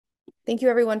Thank you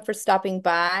everyone for stopping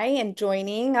by and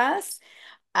joining us.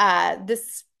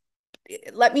 This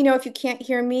Let me know if you can't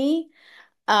hear me.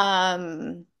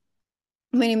 Um,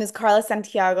 my name is Carla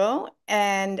Santiago,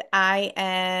 and I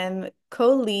am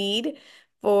co-lead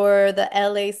for the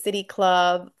LA City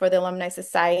Club for the Alumni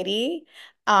Society.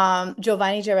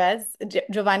 Giovanni,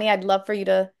 I'd love for you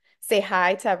to say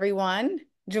hi to everyone.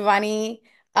 Giovanni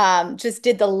just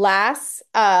did the last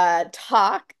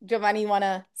talk. Giovanni, you want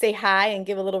to say hi and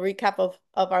give a little recap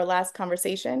of our last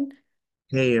conversation?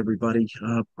 Hey everybody,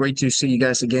 great to see you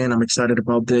guys again. I'm excited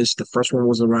about this. The first one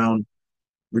was around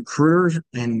recruiters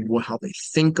and how they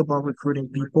think about recruiting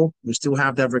people. We still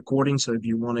have that recording, so if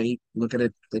you want to look at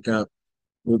it,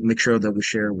 we'll make sure that we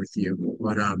share it with you.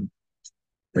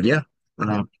 But yeah,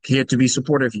 here to be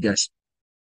supportive, you guys.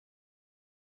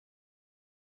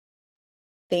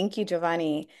 Thank you,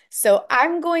 Giovanni. So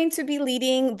I'm going to be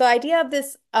leading the idea of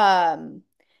this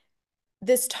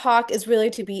talk is really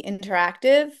to be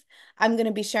interactive. I'm going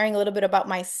to be sharing a little bit about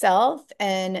myself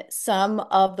and some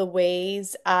of the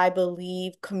ways I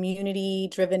believe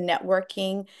community-driven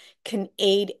networking can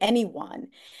aid anyone.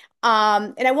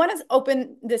 And I want to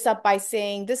open this up by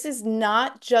saying this is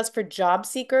not just for job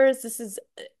seekers. This is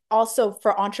also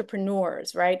for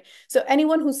entrepreneurs, right? So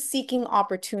anyone who's seeking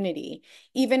opportunity,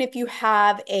 even if you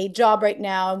have a job right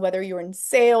now, whether you're in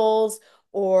sales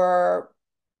or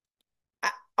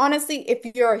honestly, if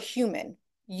you're a human,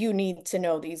 you need to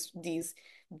know these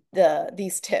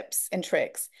tips and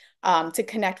tricks to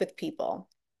connect with people.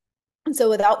 And so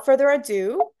without further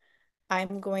ado,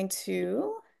 I'm going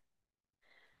to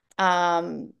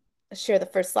um, share the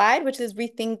first slide, which is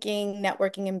rethinking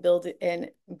networking and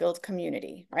build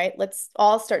community, right? Let's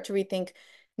all start to rethink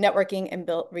networking and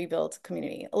rebuild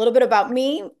community. A little bit about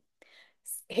me.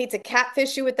 Hate to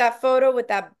catfish you with that photo with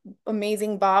that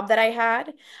amazing bob that I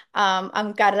had.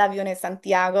 I'm Carla Vione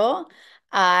Santiago.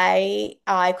 I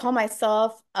call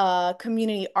myself a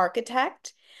community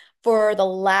architect. For the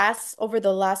last over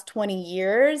the last 20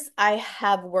 years, I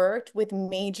have worked with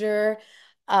major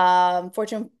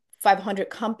Fortune 500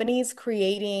 companies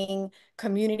creating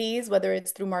communities, whether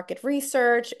it's through market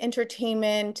research,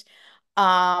 entertainment,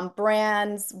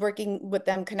 brands, working with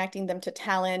them, connecting them to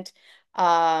talent,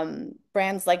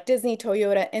 brands like Disney,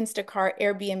 Toyota, Instacart,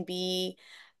 Airbnb.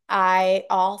 I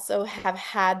also have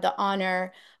had the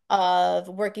honor of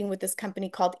working with this company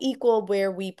called Equal,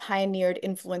 where we pioneered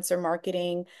influencer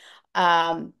marketing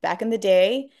back in the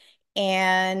day.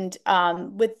 And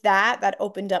with that, that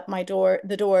opened up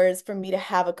the doors for me to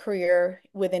have a career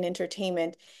within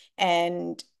entertainment.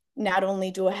 And not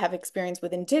only do I have experience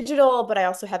within digital, but I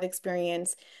also have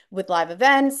experience with live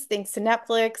events, thanks to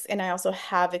Netflix. And I also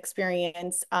have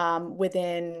experience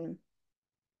within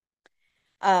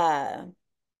uh,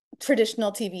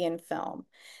 traditional TV and film.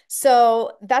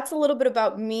 So that's a little bit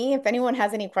about me. If anyone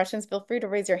has any questions, feel free to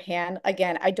raise your hand.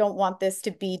 Again, I don't want this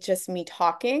to be just me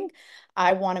talking.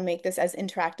 I want to make this as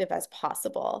interactive as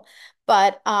possible.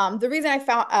 But the reason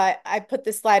I put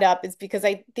this slide up is because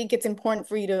I think it's important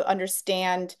for you to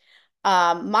understand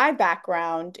my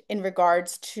background in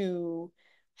regards to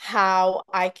how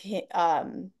I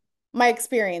can my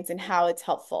experience and how it's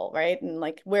helpful, right? And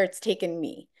like where it's taken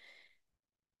me.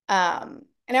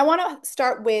 And I want to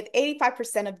start with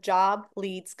 85% of job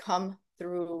leads come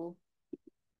through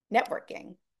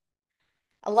networking.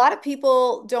 A lot of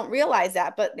people don't realize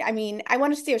that, but I mean, I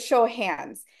want to see a show of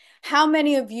hands. How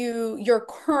many of you, your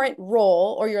current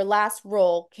role or your last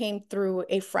role came through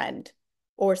a friend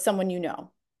or someone you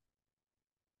know?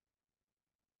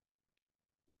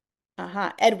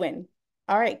 Uh-huh. Edwin.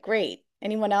 All right, great.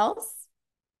 Anyone else?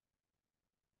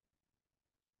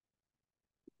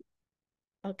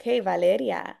 Okay,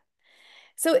 Valeria.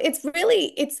 So it's really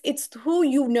it's who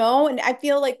you know, and I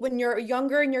feel like when you're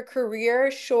younger in your career,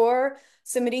 sure,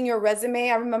 submitting your resume.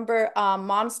 I remember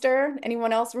Monster.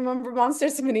 Anyone else remember Monster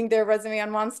submitting their resume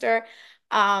on Monster?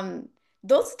 Um,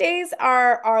 those days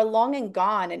are long and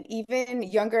gone, and even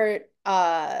younger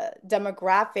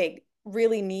demographic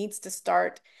really needs to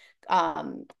start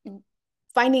um,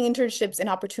 finding internships and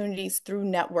opportunities through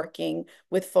networking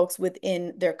with folks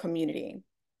within their community.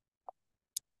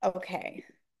 Okay,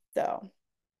 so.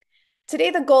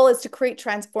 Today, the goal is to create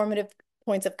transformative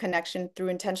points of connection through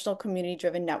intentional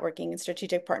community-driven networking and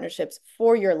strategic partnerships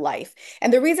for your life.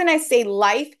 And the reason I say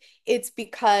life, it's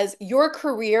because your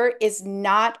career is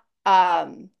not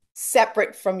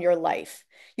separate from your life.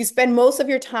 You spend most of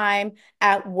your time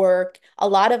at work. A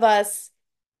lot of us,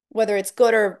 whether it's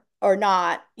good or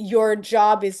not, your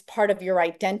job is part of your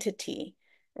identity.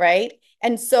 right?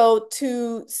 And so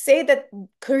to say that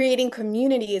creating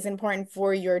community is important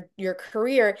for your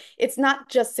career, it's not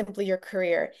just simply your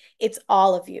career, it's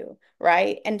all of you,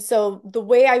 right? And so the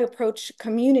way I approach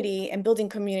community and building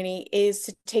community is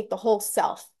to take the whole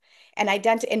self and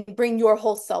identify and bring your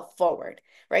whole self forward,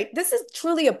 right? This is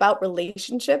truly about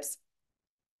relationships.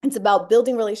 It's about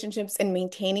building relationships and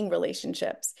maintaining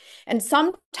relationships. And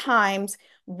sometimes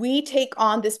we take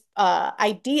on this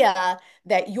idea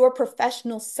that your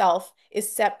professional self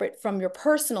is separate from your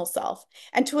personal self.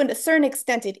 And to a certain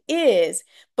extent, it is.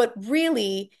 But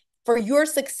really, for your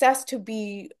success to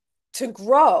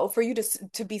grow, for you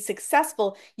to be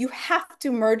successful, you have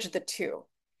to merge the two.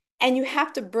 And you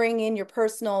have to bring in your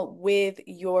personal with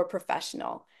your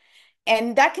professional.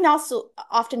 And that can also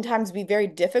oftentimes be very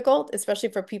difficult, especially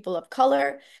for people of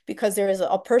color, because there is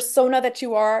a persona that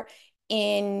you are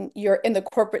in the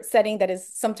corporate setting that is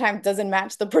sometimes doesn't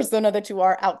match the persona that you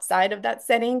are outside of that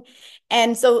setting.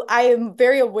 And so I am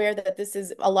very aware that this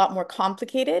is a lot more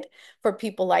complicated for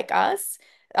people like us,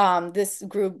 this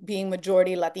group being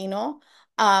majority Latino.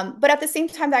 But at the same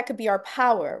time, that could be our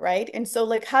power, right? And so,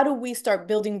 like, how do we start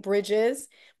building bridges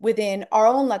within our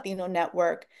own Latino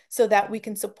network so that we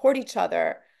can support each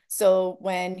other? So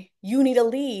when you need a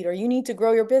lead or you need to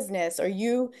grow your business or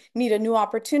you need a new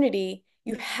opportunity,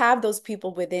 you have those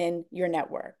people within your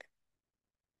network.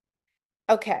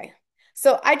 Okay.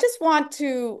 So I just want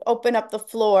to open up the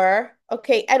floor.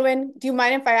 Okay, Edwin, do you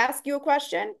mind if I ask you a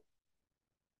question?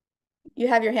 You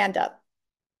have your hand up.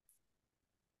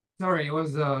 Sorry, it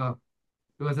was a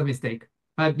mistake.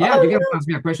 But yeah, you can Oh, ask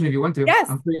me a question if you want to. yes.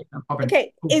 I'm free. I'm open.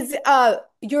 Okay. Cool. Is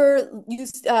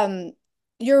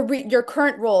your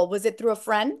current role, was it through a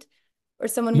friend or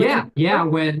someone within Yeah, your yeah.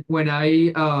 network?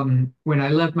 When I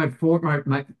left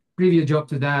my previous job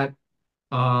to that,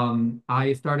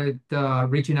 I started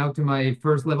reaching out to my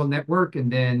first level network,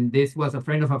 and then this was a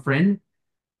friend of a friend,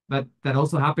 but that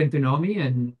also happened to know me,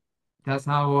 and that's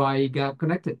how I got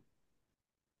connected.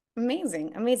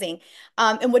 Amazing, amazing.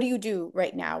 And what do you do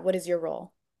right now? What is your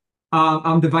role?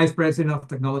 I'm the vice president of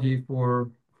technology for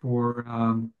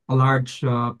a large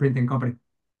printing company.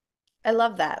 I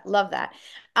love that. Love that.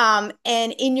 And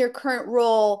in your current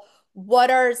role, what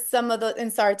are some of the,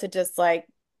 and sorry to just like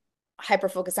hyper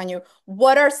focus on you,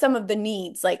 what are some of the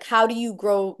needs? Like how do you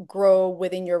grow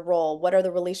within your role? What are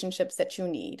the relationships that you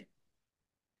need?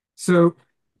 So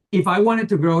if I wanted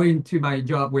to grow into my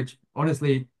job, which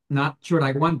honestly, not sure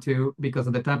I want to because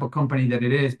of the type of company that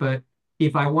it is, but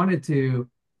if I wanted to,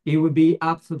 it would be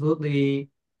absolutely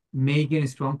making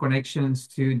strong connections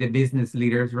to the business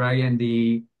leaders, right? And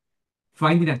the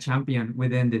finding a champion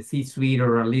within the C-suite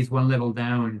or at least one level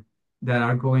down that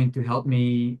are going to help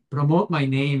me promote my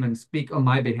name and speak on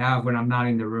my behalf when I'm not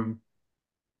in the room.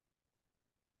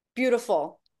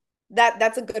 Beautiful.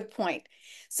 That's a good point.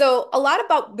 So a lot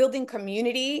about building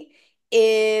community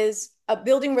is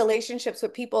building relationships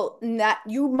with people that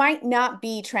you might not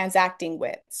be transacting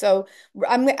with. So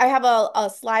I have a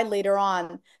slide later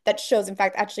on that shows, in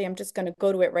fact, actually, I'm just going to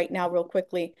go to it right now real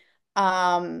quickly.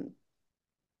 Um,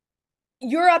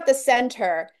 you're at the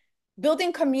center.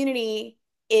 Building community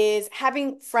is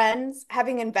having friends,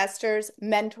 having investors,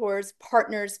 mentors,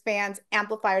 partners, fans,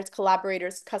 amplifiers,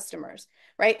 collaborators, customers,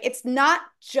 right? It's not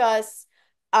just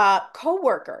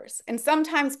coworkers. And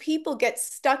sometimes people get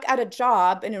stuck at a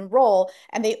job and enroll,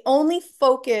 and they only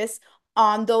focus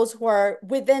on those who are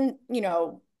within,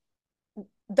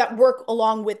 that work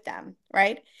along with them,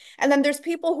 right? And then there's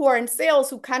people who are in sales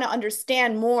who kind of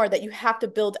understand more that you have to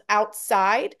build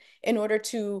outside in order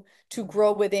to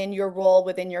grow within your role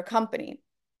within your company.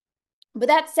 But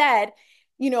that said,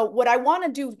 what I want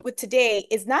to do with today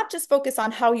is not just focus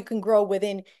on how you can grow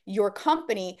within your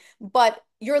company, but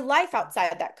your life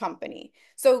outside of that company.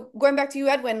 So going back to you,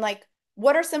 Edwin, like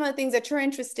what are some of the things that you're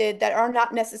interested that are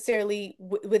not necessarily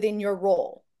within your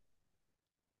role?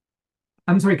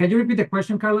 I'm sorry, can you repeat the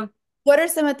question, Carla? What are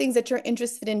some of the things that you're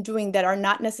interested in doing that are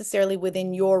not necessarily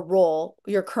within your role,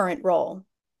 your current role?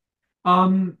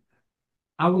 Um,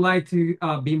 I would like to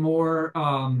be more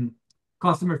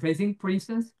customer facing, for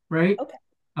instance, right? Okay.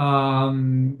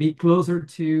 Be closer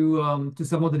to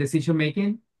some of the decision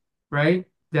making, right?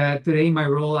 That today in my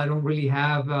role, I don't really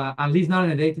have, at least not on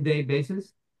a day-to-day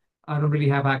basis, I don't really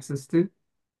have access to.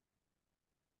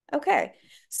 Okay.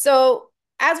 So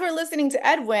as we're listening to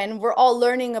Edwin, we're all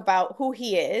learning about who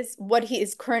he is, what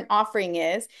his current offering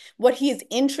is, what he is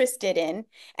interested in.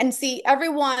 And see,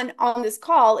 everyone on this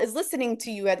call is listening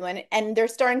to you, Edwin, and they're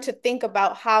starting to think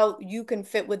about how you can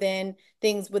fit within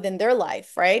things within their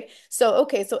life, right? So,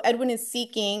 okay, so Edwin is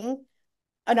seeking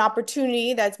an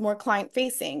opportunity that's more client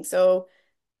facing. So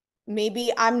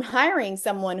Maybe I'm hiring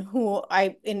someone who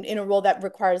in a role that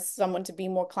requires someone to be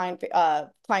more client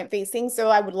facing. So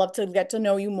I would love to get to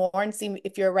know you more and see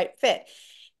if you're a right fit.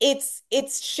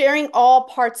 It's sharing all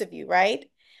parts of you, right?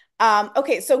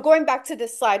 Okay, so going back to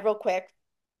this slide real quick,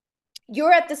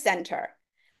 you're at the center.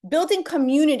 Building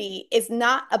community is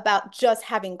not about just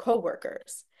having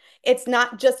coworkers. It's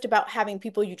not just about having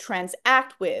people you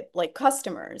transact with, like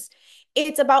customers.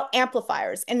 It's about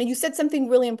amplifiers. And you said something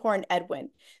really important, Edwin.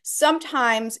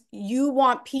 Sometimes you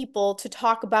want people to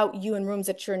talk about you in rooms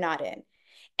that you're not in.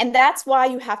 And that's why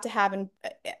you have to have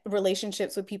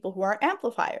relationships with people who are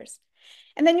amplifiers.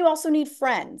 And then you also need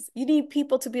friends. You need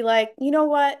people to be like, you know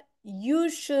what? You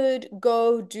should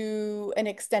go do an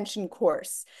extension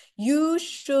course. You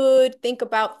should think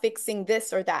about fixing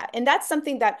this or that. And that's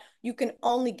something that you can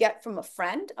only get from a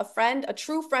friend. A friend, a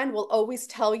true friend will always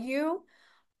tell you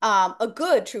a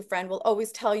good true friend will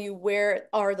always tell you where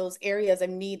are those areas of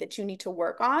need that you need to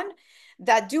work on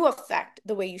that do affect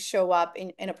the way you show up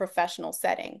in a professional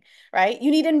setting, right? You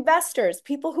need investors,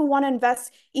 people who want to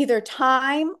invest either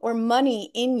time or money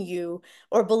in you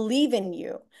or believe in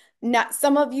you. Not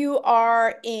some of you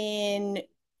are in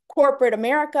corporate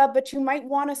America, but you might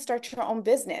want to start your own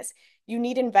business. You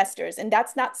need investors, and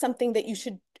that's not something that you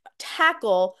should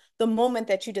tackle the moment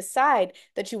that you decide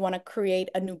that you want to create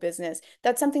a new business.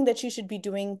 That's something that you should be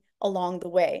doing along the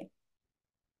way.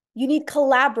 You need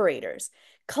collaborators.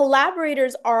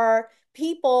 Collaborators are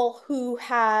people who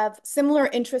have similar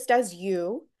interest as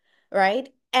you, right?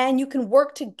 And you can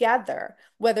work together,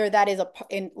 whether that is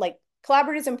in like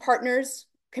collaborators and partners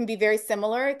can be very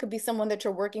similar. It could be someone that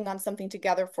you're working on something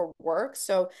together for work.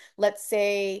 So let's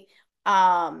say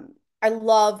I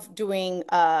love doing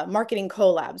marketing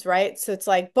collabs, right? So it's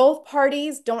like both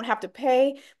parties don't have to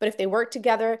pay, but if they work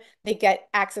together, they get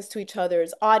access to each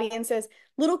other's audiences.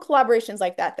 Little collaborations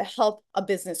like that that help a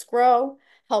business grow,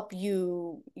 help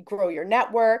you grow your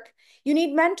network. You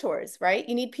need mentors, right?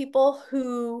 You need people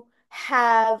who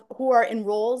are in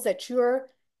roles that you're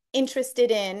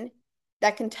interested in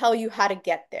that can tell you how to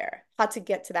get there, how to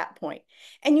get to that point.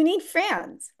 And you need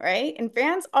fans, right? And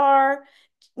fans are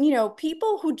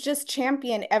people who just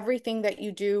champion everything that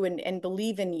you do and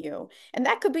believe in you. And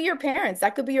that could be your parents,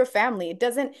 that could be your family. It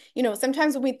doesn't,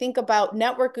 sometimes when we think about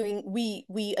networking,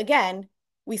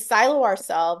 we silo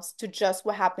ourselves to just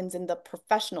what happens in the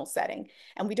professional setting.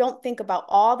 And we don't think about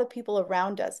all the people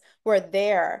around us who are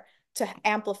there to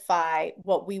amplify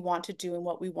what we want to do and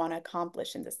what we want to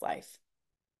accomplish in this life.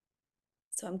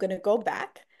 So I'm going to go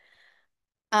back.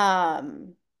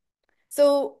 Um,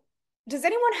 So, does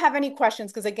anyone have any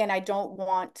questions? Because again, I don't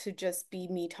want to just be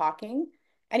me talking.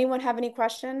 Anyone have any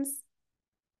questions,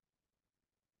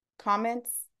 comments?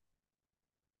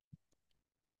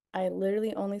 I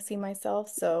literally only see myself,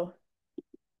 so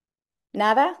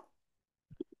nada?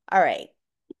 All right.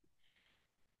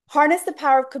 Harness the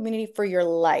power of community for your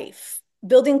life.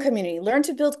 Building community. Learn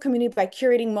to build community by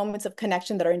curating moments of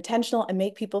connection that are intentional and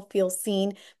make people feel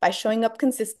seen by showing up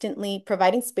consistently,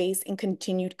 providing space, and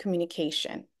continued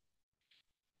communication.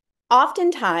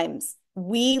 Oftentimes,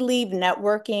 we leave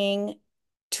networking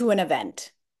to an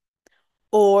event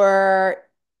or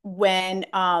when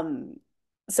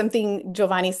something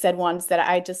Giovanni said once that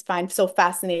I just find so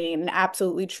fascinating and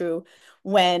absolutely true.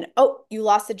 When, oh, you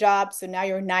lost a job, so now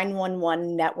you're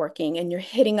 911 networking and you're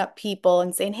hitting up people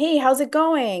and saying, hey, how's it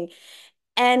going?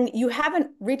 And you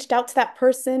haven't reached out to that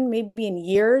person maybe in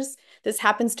years. This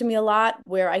happens to me a lot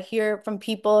where I hear from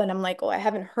people and I'm like, oh, I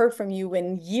haven't heard from you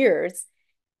in years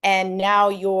and now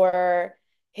you're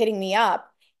hitting me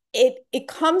up. It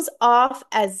comes off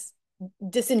as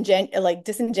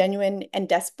disingenuine and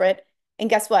desperate. And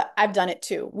guess what? I've done it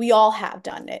too. We all have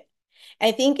done it.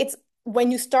 And I think it's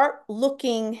when you start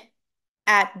looking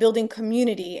at building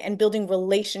community and building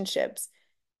relationships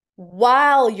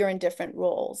while you're in different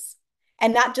roles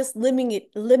and not just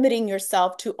limiting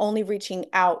yourself to only reaching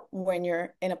out when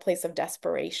you're in a place of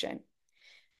desperation.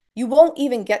 You won't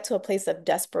even get to a place of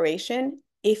desperation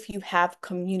if you have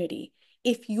community.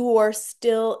 If you're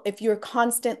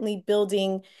constantly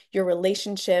building your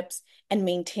relationships and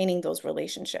maintaining those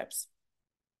relationships.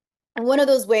 And one of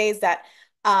those ways that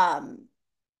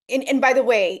and by the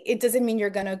way, it doesn't mean you're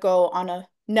going to go on a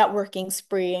networking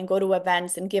spree and go to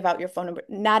events and give out your phone number.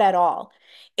 Not at all.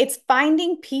 It's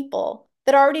finding people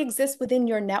that already exist within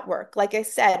your network. Like I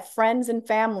said, friends and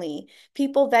family,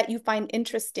 people that you find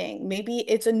interesting. Maybe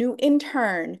it's a new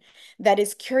intern that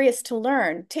is curious to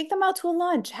learn. Take them out to a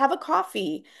lunch, have a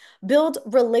coffee, build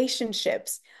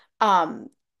relationships, um,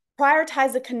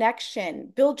 prioritize the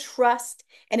connection, build trust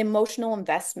and emotional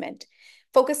investment,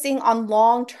 focusing on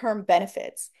long-term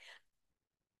benefits.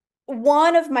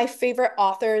 One of my favorite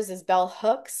authors is Bell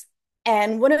Hooks.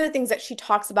 And one of the things that she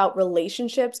talks about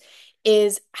relationships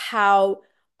is how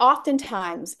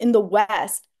oftentimes in the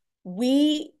West,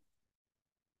 we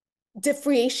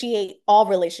differentiate all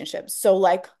relationships. So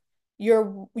like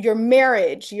your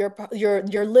marriage, your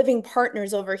living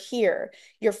partners over here,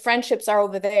 your friendships are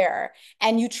over there,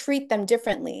 and you treat them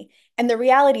differently. And the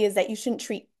reality is that you shouldn't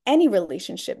treat any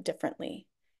relationship differently.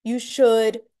 You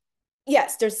should,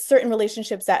 yes, there's certain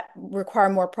relationships that require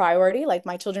more priority, like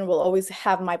my children will always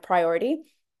have my priority,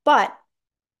 but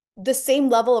the same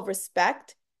level of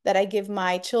respect that I give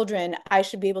my children, I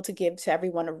should be able to give to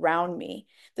everyone around me.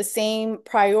 The same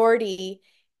priority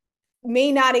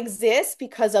may not exist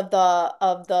because of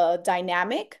the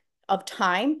dynamic of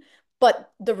time,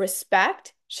 but the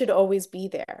respect should always be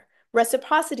there.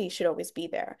 Reciprocity should always be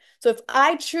there. So if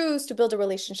I choose to build a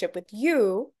relationship with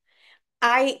you,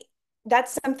 I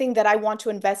that's something that I want to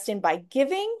invest in by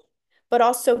giving, but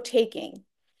also taking.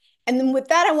 And then with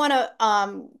that, I want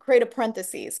to create a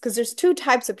parentheses because there's two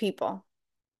types of people.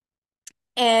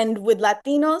 And with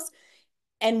Latinos,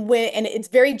 and it's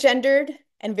very gendered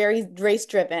and very race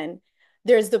driven.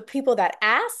 There's the people that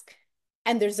ask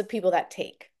and there's the people that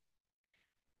take.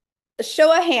 A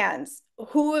show of hands,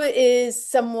 who is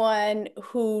someone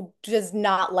who does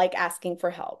not like asking for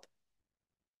help?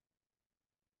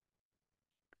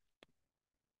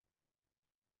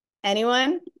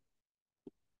 Anyone?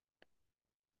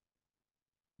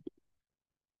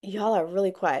 Y'all are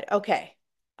really quiet. Okay.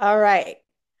 All right.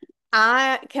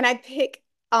 I pick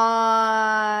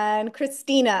on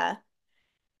Christina?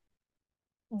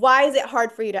 Why is it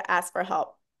hard for you to ask for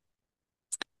help?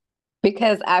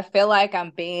 Because I feel like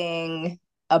I'm being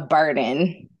a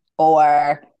burden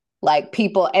or like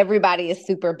people, everybody is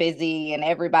super busy and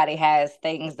everybody has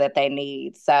things that they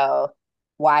need. So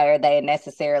why are they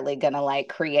necessarily going to like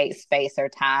create space or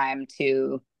time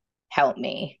to help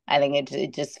me? I think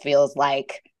it just feels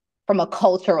like from a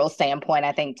cultural standpoint,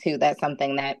 I think too, that's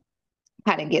something that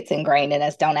kind of gets ingrained in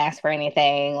us. Don't ask for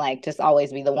anything, like just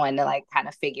always be the one to like kind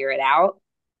of figure it out.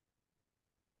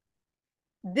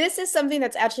 This is something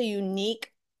that's actually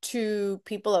unique to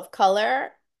people of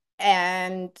color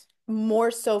and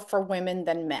more so for women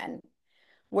than men.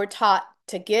 We're taught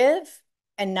to give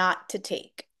and not to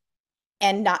take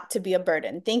and not to be a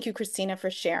burden. Thank you, Christina,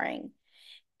 for sharing.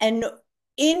 And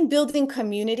in building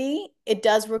community, it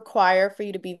does require for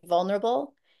you to be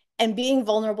vulnerable. And being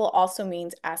vulnerable also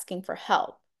means asking for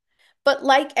help. But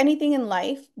like anything in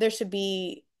life, there should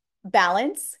be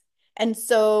balance. And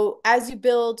so as you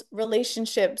build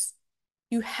relationships,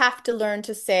 you have to learn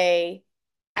to say,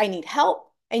 I need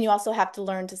help. And you also have to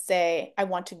learn to say, I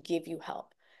want to give you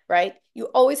help, right? You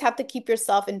always have to keep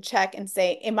yourself in check and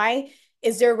say,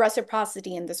 is there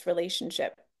reciprocity in this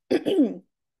relationship?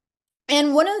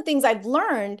 And one of the things I've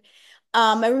learned,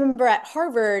 I remember at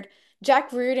Harvard,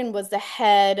 Jack Reardon was the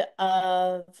head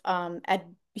of,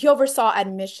 he oversaw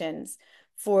admissions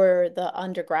for the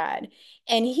undergrad.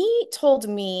 And he told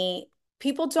me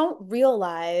people don't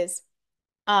realize,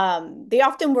 they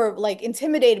often were like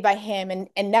intimidated by him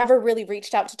and never really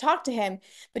reached out to talk to him.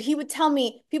 But he would tell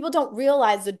me people don't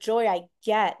realize the joy I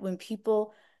get when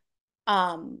people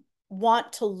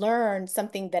want to learn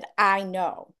something that I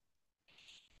know.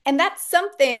 And that's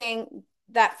something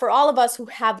that for all of us who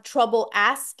have trouble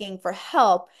asking for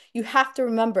help, you have to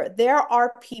remember there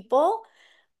are people,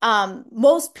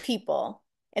 most people,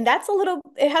 and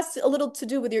it has a little to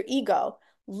do with your ego,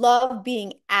 love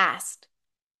being asked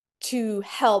to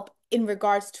help in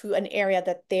regards to an area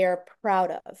that they're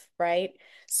proud of, right?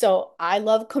 So I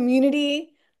love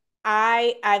community.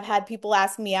 I've had people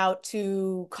ask me out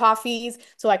to coffees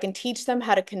so I can teach them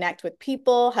how to connect with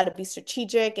people, how to be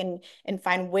strategic and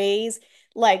find ways.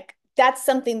 Like that's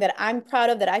something that I'm proud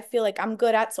of that I feel like I'm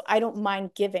good at, so I don't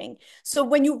mind giving. So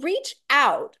when you reach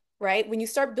out, right? When you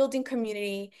start building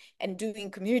community and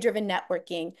doing community-driven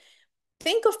networking,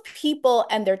 think of people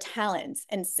and their talents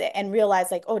and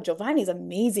realize like, oh, Giovanni's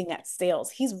amazing at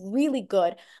sales. He's really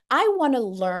good. I want to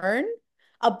learn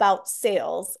about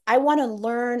sales. I want to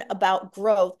learn about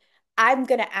growth. I'm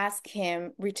going to ask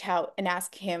him, reach out and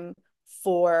ask him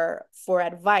for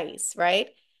advice, right?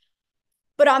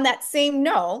 But on that same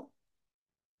note,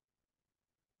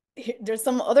 there's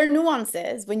some other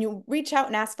nuances. When you reach out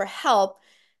and ask for help,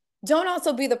 don't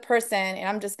also be the person, and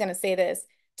I'm just going to say this,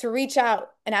 to reach out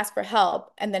and ask for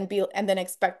help and then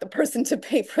expect the person to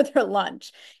pay for their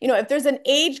lunch. If there's an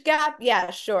age gap,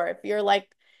 yeah, sure. If you're like,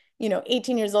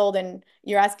 18 years old and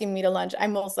you're asking me to lunch, I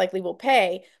most likely will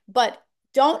pay, but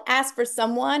don't ask for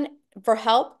someone for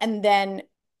help and then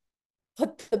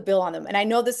put the bill on them. And I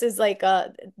know this is like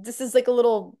a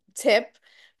little tip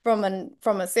from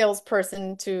a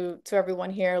salesperson to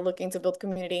everyone here looking to build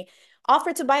community,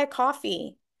 offer to buy a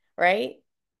coffee, right?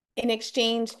 In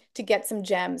exchange to get some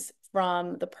gems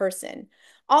from the person.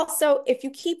 Also, if you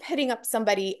keep hitting up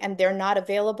somebody and they're not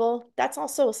available, that's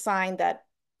also a sign that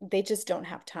they just don't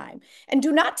have time. And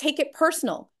do not take it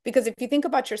personal, because if you think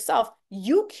about yourself,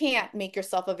 you can't make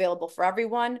yourself available for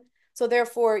everyone. So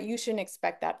therefore, you shouldn't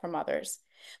expect that from others.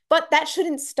 But that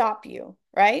shouldn't stop you,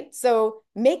 right? So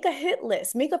make a hit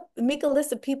list, make a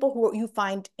list of people who you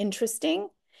find interesting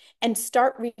and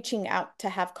start reaching out to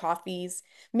have coffees.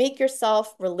 Make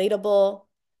yourself relatable,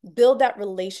 build that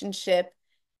relationship,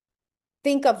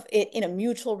 think of it in a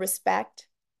mutual respect.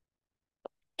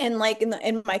 And like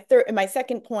in my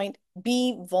second point,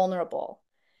 be vulnerable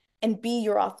and be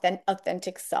your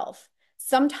authentic self.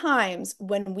 Sometimes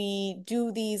when we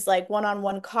do these like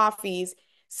one-on-one coffees,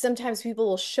 sometimes people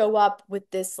will show up with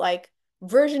this like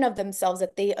version of themselves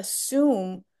that they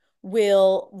assume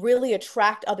will really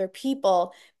attract other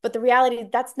people. But the reality,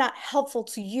 that's not helpful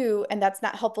to you and that's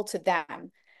not helpful to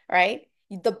them, right?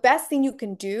 The best thing you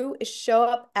can do is show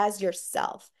up as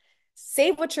yourself.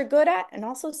 Say what you're good at and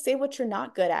also say what you're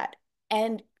not good at.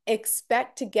 And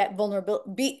expect to get vulnerable.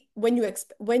 When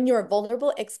you're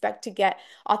vulnerable, expect to get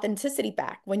authenticity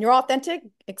back. When you're authentic,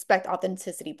 expect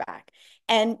authenticity back.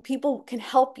 And people can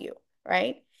help you,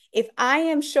 right? If I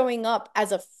am showing up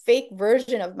as a fake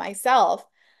version of myself,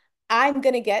 I'm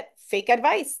going to get fake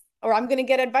advice, or I'm going to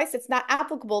get advice that's not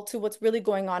applicable to what's really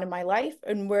going on in my life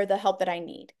and where the help that I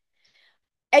need.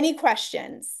 Any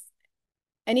questions?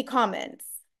 Any comments?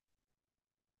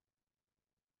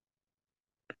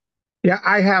 Yeah,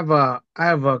 I have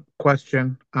a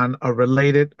question on a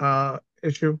related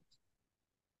issue.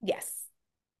 Yes.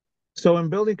 So in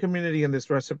building community and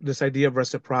this idea of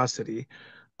reciprocity,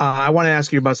 I want to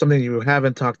ask you about something you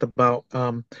haven't talked about.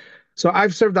 So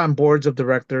I've served on boards of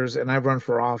directors and I've run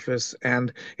for office,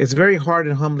 and it's very hard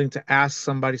and humbling to ask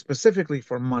somebody specifically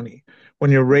for money when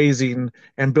you're raising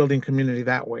and building community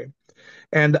that way.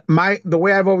 And the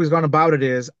way I've always gone about it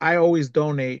is I always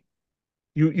donate.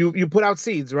 You put out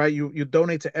seeds, right? You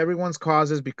donate to everyone's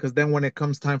causes, because then when it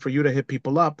comes time for you to hit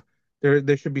people up,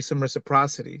 there should be some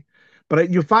reciprocity. But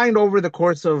you find over the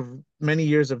course of many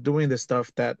years of doing this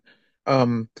stuff that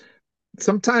um,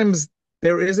 sometimes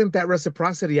there isn't that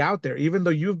reciprocity out there, even though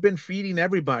you've been feeding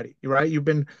everybody, right? You've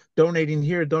been donating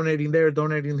here, donating there,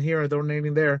 donating here,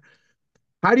 donating there.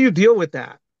 How do you deal with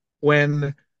that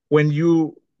when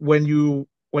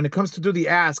when it comes to do the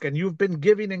ask and you've been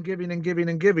giving and giving and giving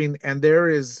and giving, and there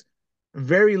is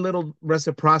very little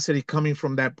reciprocity coming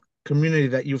from that community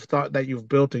that you've thought that you've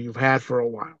built or you've had for a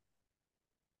while?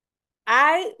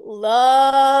 I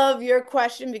love your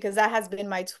question because that has been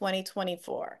my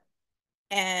 2024.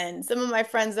 And some of my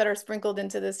friends that are sprinkled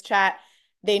into this chat,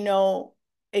 they know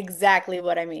exactly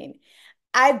what I mean.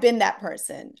 I've been that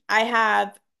person. I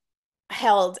have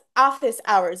held office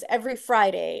hours every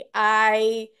Friday.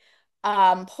 I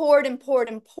poured and poured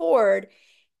and poured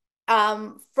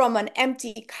from an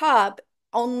empty cup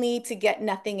only to get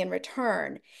nothing in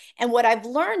return. And what I've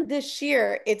learned this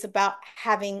year, it's about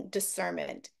having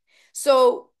discernment.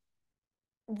 So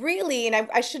really, and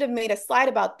I should have made a slide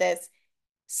about this,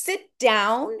 sit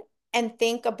down and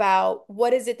think about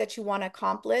what is it that you want to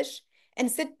accomplish, and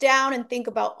sit down and think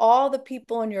about all the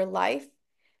people in your life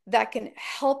that can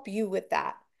help you with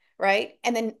that, right?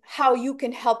 And then how you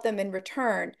can help them in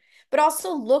return. But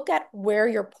also look at where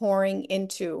you're pouring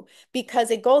into, because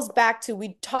it goes back to,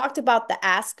 we talked about the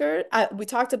asker. We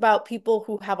talked about people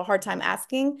who have a hard time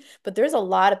asking, but there's a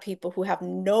lot of people who have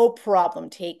no problem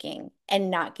taking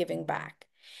and not giving back.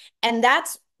 And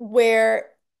that's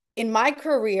where, in my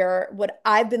career, what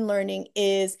I've been learning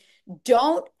is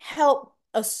don't help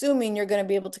assuming you're going to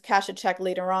be able to cash a check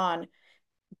later on,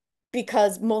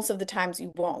 because most of the times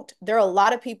you won't. There are a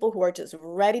lot of people who are just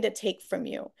ready to take from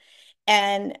you.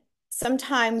 And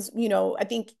sometimes, I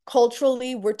think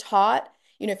culturally we're taught,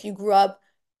 if you grew up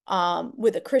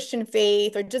with a Christian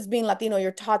faith or just being Latino,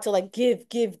 you're taught to like give,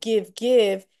 give, give,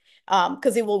 give,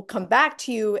 because it will come back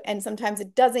to you. And sometimes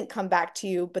it doesn't come back to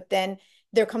you. But then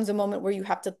there comes a moment where you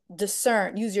have to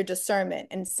use your discernment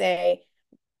and say,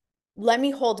 let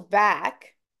me hold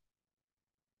back,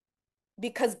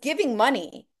 because giving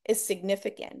money is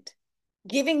significant.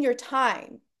 Giving your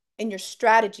time and your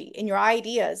strategy and your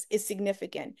ideas is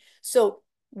significant. So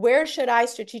where should I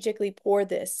strategically pour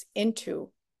this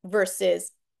into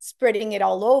versus spreading it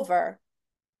all over,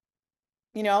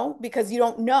 because you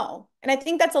don't know. And I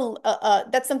think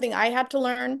that's something I had to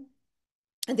learn.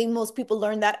 I think most people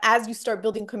learn that as you start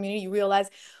building community, you realize,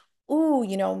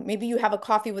 maybe you have a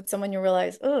coffee with someone, you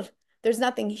realize, oh, there's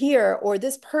nothing here, or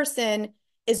this person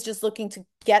is just looking to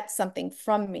get something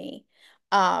from me.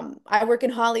 I work in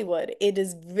Hollywood. It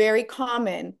is very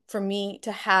common for me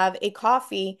to have a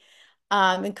coffee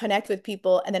and connect with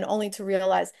people, and then only to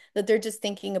realize that they're just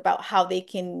thinking about how they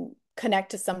can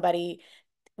connect to somebody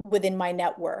within my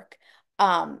network.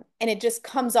 And it just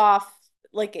comes off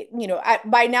like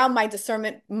by now my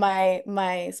discernment, my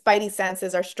spidey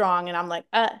senses are strong, and I'm like,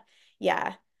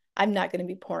 yeah, I'm not going to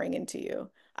be pouring into you.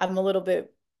 I'm a little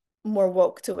bit more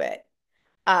woke to it.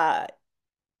 Uh,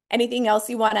 Anything else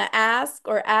you want to ask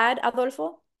or add,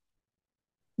 Adolfo?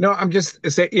 No, I'm just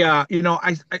say, yeah,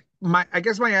 I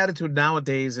guess my attitude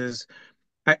nowadays is,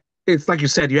 I, it's like you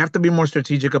said, you have to be more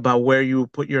strategic about where you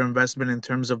put your investment in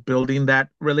terms of building that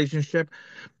relationship.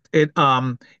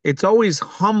 It's always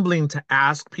humbling to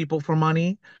ask people for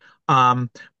money, um,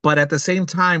 but at the same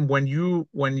time, when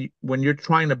you're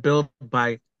trying to build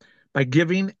by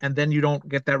giving and then you don't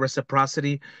get that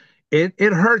reciprocity, it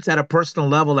hurts at a personal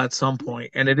level at some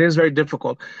point, and it is very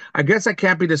difficult. I guess I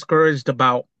can't be discouraged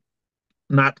about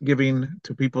not giving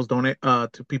to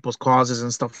to people's causes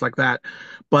and stuff like that.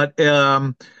 But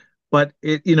I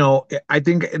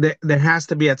think there has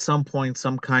to be at some point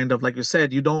some kind of, like you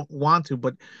said, you don't want to,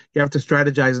 but you have to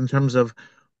strategize in terms of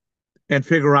and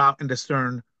figure out and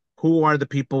discern who are the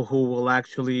people who will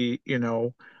actually,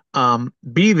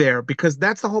 be there, because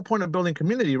that's the whole point of building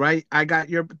community, right? I got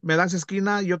your me das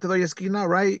esquina, yo te doy esquina,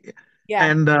 right? Yeah.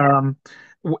 And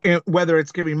whether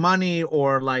it's giving money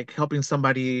or like helping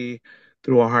somebody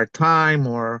through a hard time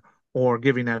or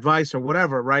giving advice or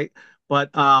whatever, right? But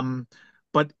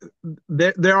but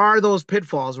there are those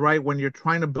pitfalls, right? When you're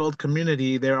trying to build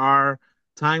community, there are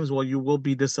times where you will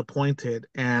be disappointed,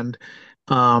 and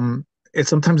um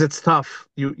sometimes it's tough.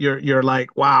 You're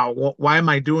like, wow, why am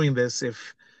I doing this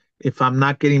if I'm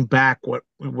not getting back what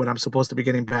I'm supposed to be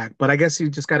getting back? But I guess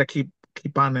you just got to keep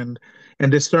on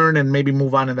and discern and maybe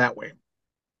move on in that way.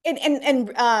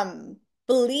 And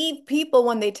believe people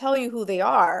when they tell you who they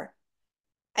are.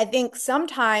 I think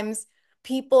sometimes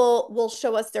people will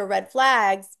show us their red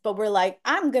flags, but we're like,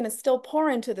 I'm gonna still pour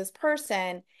into this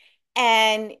person.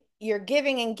 And you're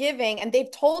giving and giving, and they've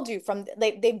told you from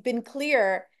they've been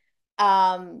clear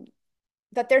um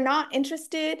that they're not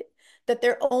interested, that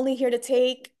they're only here to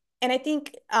take. And I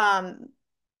think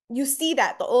you see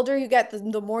that the older you get,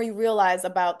 the more you realize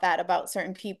about that about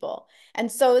certain people.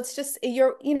 And so it's just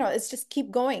it's just keep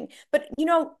going. But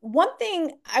one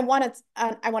thing I want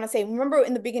to say, remember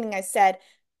in the beginning I said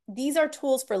these are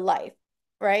tools for life,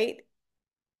 right?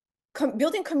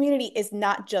 Building community is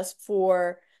not just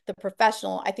for the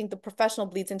professional. I think the professional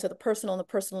bleeds into the personal and the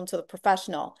personal into the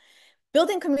professional.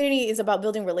 Building community is about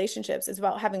building relationships. It's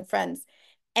about having friends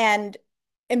and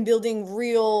building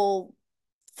real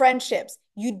friendships.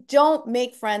 You don't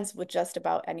make friends with just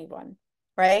about anyone,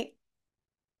 right?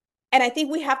 And I think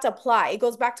we have to apply. It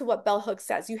goes back to what Bell Hooks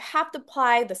says. You have to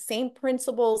apply the same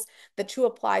principles that you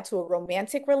apply to a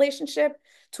romantic relationship,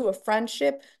 to a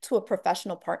friendship, to a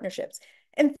professional partnerships.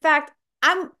 In fact,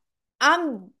 I'm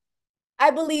I'm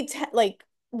I believe like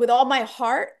with all my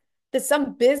heart that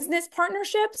some business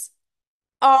partnerships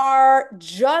are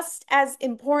just as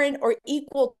important or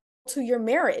equal to your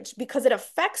marriage because it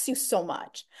affects you so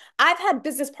much. I've had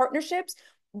business partnerships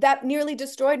that nearly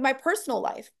destroyed my personal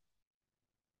life,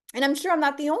 and I'm sure I'm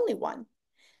not the only one.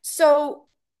 So,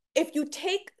 if you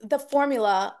take the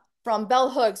formula from Bell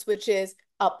Hooks, which is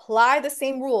apply the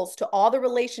same rules to all the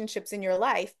relationships in your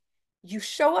life, you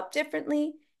show up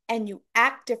differently and you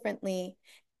act differently,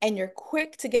 and you're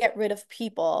quick to get rid of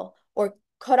people or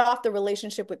cut off the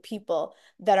relationship with people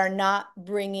that are not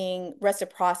bringing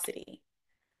reciprocity.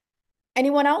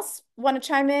 Anyone else want to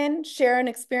chime in, share an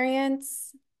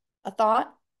experience, a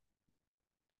thought?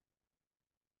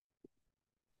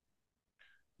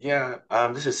 Yeah,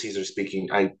 this is Caesar speaking.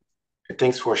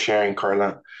 Thanks for sharing,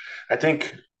 Carla. I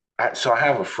think so. I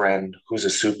have a friend who's a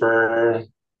super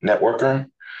networker,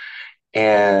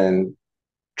 and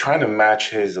trying to match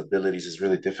his abilities is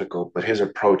really difficult. But his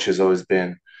approach has always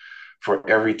been for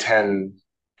every 10,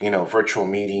 virtual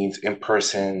meetings, in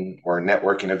person, or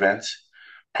networking events,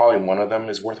 probably one of them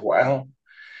is worthwhile.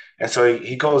 And so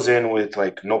he goes in with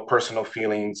like no personal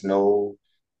feelings, no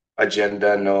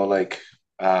agenda, no like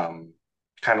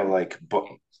kind of like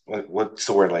what's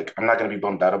the word, like I'm not going to be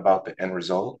bummed out about the end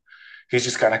result. He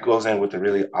just kind of goes in with a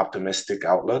really optimistic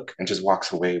outlook and just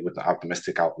walks away with the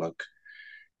optimistic outlook.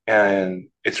 And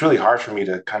it's really hard for me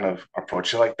to kind of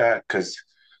approach it like that because,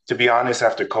 to be honest,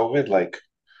 after COVID, like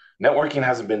networking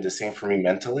hasn't been the same for me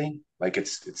mentally. Like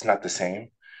it's not the same.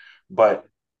 But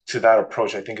to that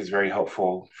approach, I think is very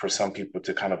helpful for some people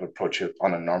to kind of approach it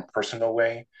on a non-personal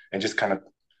way and just kind of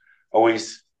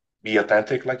always be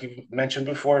authentic, like you mentioned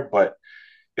before, but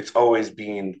it's always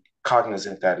being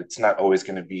cognizant that it's not always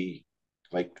going to be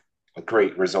like a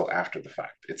great result after the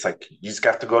fact. It's like you just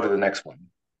got to go to the next one.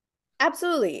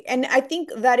 Absolutely. And I think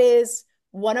that is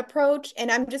one approach.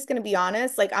 And I'm just going to be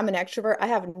honest, like I'm an extrovert. I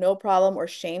have no problem or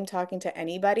shame talking to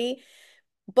anybody,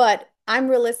 but I'm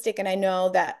realistic and I know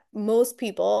that most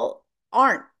people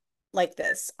aren't like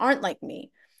this, aren't like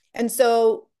me. And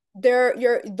so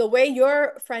the way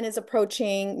your friend is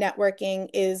approaching networking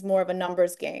is more of a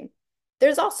numbers game.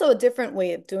 There's also a different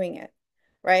way of doing it,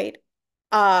 right?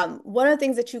 One of the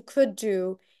things that you could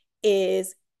do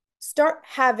is start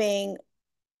having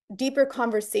deeper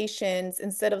conversations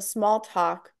instead of small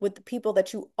talk with the people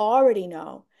that you already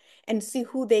know and see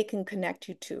who they can connect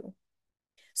you to.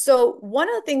 So, one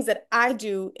of the things that I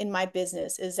do in my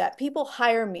business is that people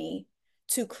hire me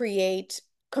to create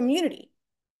community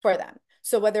for them.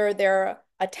 So, whether they're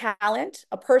a talent,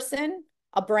 a person,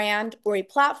 a brand, or a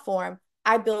platform,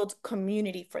 I build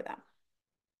community for them.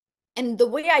 And the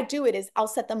way I do it is I'll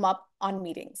set them up on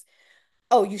meetings.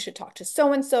 Oh, you should talk to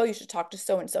so and so, you should talk to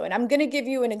so and so. And I'm going to give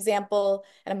you an example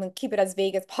and I'm going to keep it as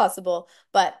vague as possible.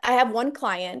 But I have one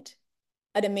client,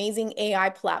 an amazing AI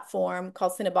platform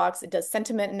called Cinebox. It does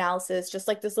sentiment analysis, just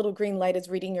like this little green light is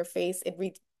reading your face.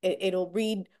 It'll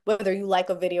read whether you like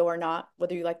a video or not,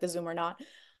 whether you like the Zoom or not.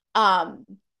 Um,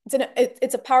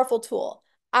 it's a powerful tool.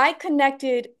 I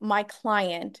connected my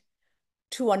client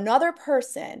to another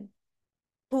person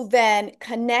who then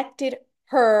connected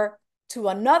her to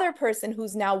another person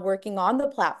who's now working on the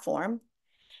platform.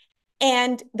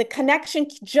 And the connection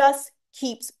just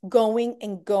keeps going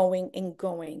and going and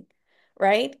going,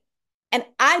 right? And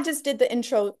I just did the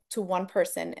intro to one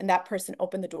person, and that person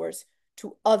opened the doors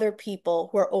to other people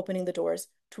who are opening the doors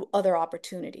to other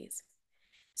opportunities.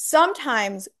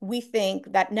 Sometimes we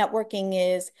think that networking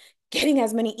is getting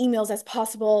as many emails as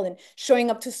possible and showing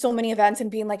up to so many events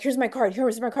and being like, here's my card,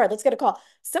 let's get a call.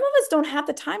 Some of us don't have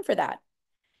the time for that.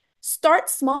 Start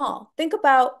small. Think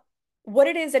about what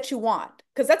it is that you want,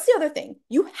 because that's the other thing.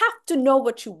 You have to know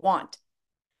what you want.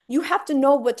 You have to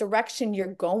know what direction you're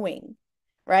going,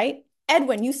 right?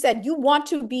 Edwin, you said you want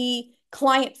to be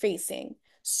client facing.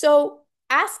 So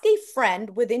ask a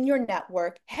friend within your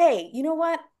network, hey, you know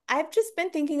what? I've just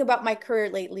been thinking about my career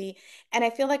lately, and I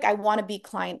feel like I want to be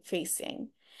client facing.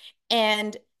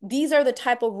 And these are the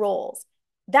type of roles.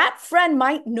 That friend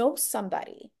might know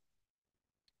somebody.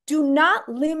 Do not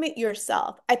limit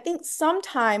yourself. I think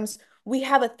sometimes we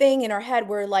have a thing in our head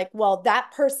where like, well,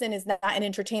 that person is not in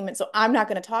entertainment, so I'm not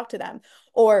going to talk to them.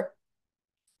 Or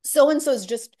so and so is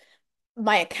just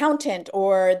my accountant,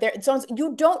 or there so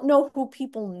you don't know who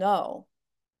people know.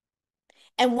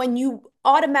 And when you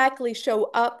automatically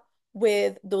show up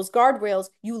with those guardrails,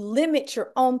 you limit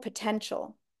your own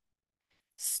potential.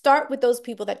 Start with those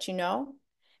people that you know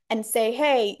and say,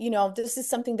 hey, this is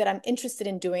something that I'm interested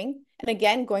in doing. And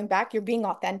again, going back, you're being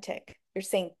authentic. You're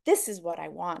saying, this is what I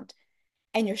want.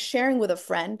 And you're sharing with a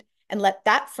friend and let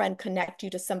that friend connect you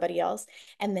to somebody else.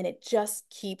 And then it just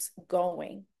keeps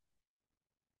going.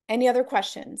 Any other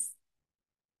questions?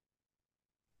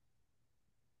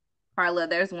 Carla,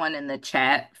 there's one in the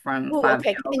chat from Oh,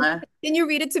 okay. Fabiola. Can you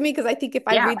read it to me? Because I think if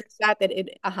I Yeah. read the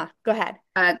chat, go ahead.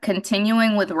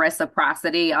 Continuing with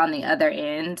reciprocity on the other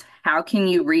end, how can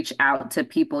you reach out to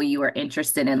people you are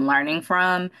interested in learning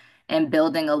from and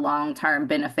building a long-term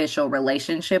beneficial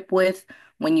relationship with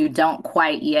when you don't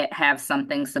quite yet have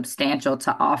something substantial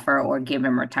to offer or give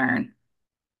in return?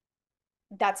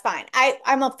 That's fine.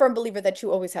 I'm a firm believer that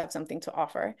you always have something to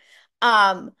offer.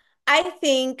 Um, I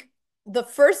think the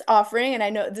first offering, and I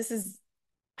know this is,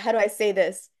 how do I say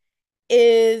this,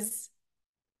 is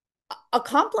a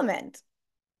compliment,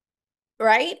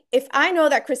 right? If I know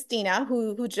that Christina,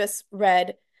 who just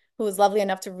read, who was lovely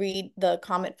enough to read the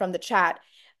comment from the chat,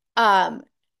 um,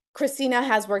 Christina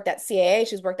has worked at CAA,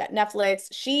 she's worked at Netflix.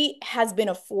 She has been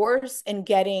a force in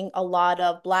getting a lot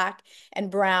of Black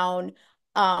and Brown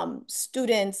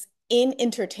students in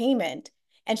entertainment,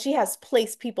 and she has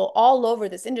placed people all over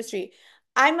this industry.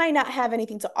 I might not have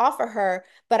anything to offer her,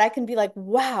 but I can be like,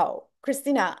 wow,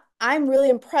 Christina, I'm really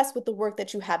impressed with the work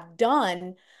that you have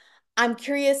done. I'm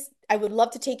curious. I would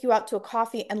love to take you out to a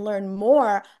coffee and learn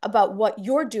more about what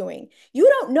you're doing. You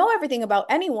don't know everything about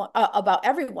anyone, about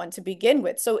everyone to begin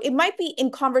with. So it might be in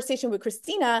conversation with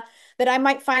Christina that I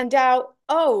might find out,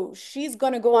 oh, she's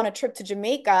going to go on a trip to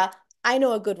Jamaica. I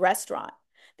know a good restaurant.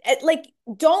 Like,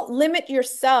 don't limit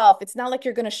yourself. It's not like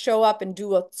you're going to show up and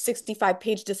do a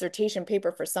 65-page dissertation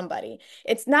paper for somebody.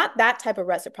 It's not that type of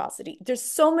reciprocity. There's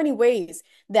so many ways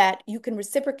that you can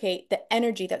reciprocate the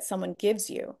energy that someone gives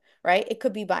you, right? It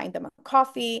could be buying them a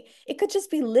coffee. It could just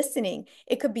be listening.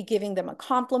 It could be giving them a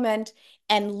compliment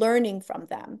and learning from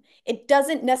them. It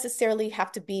doesn't necessarily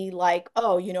have to be like,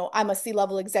 oh, I'm a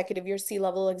C-level executive, you're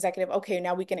C-level executive. Okay,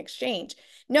 now we can exchange.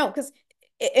 No, because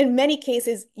in many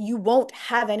cases, you won't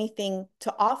have anything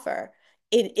to offer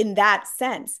in that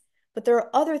sense. But there are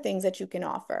other things that you can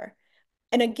offer.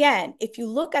 And again, if you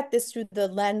look at this through the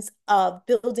lens of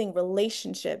building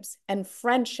relationships and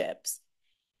friendships,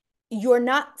 you're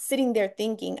not sitting there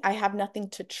thinking, I have nothing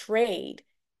to trade.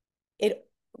 It,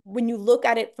 when you look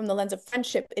at it from the lens of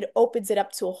friendship, it opens it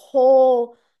up to a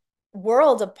whole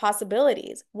world of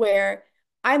possibilities where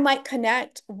I might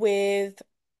connect with,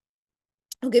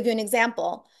 I'll give you an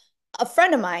example. A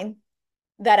friend of mine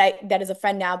that is a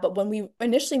friend now, but when we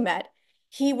initially met,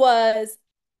 he was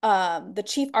the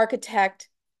chief architect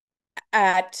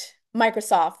at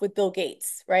Microsoft with Bill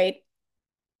Gates, right?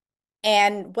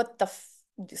 And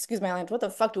excuse my language, what the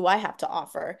fuck do I have to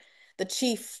offer? The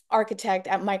chief architect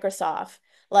at Microsoft.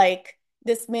 Like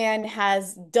this man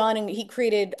has done and he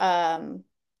created how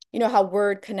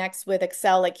Word connects with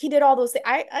Excel. Like he did all those things.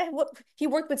 He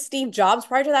worked with Steve Jobs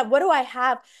prior to that. What do I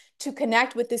have to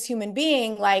connect with this human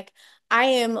being? Like I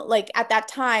am like at that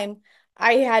time,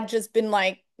 I had just been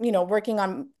like, working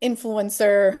on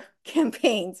influencer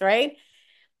campaigns, right?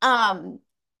 Um,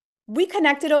 we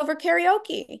connected over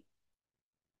karaoke.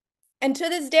 And to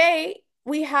this day,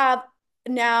 we have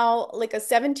now like a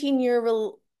 17-year,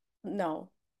 no,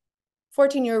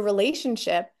 14-year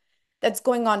relationship that's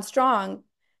going on strong,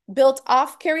 built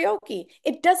off karaoke.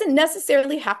 It doesn't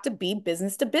necessarily have to be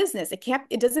business to business.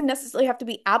 It doesn't necessarily have to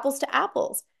be apples to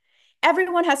apples.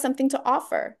 Everyone has something to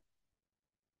offer.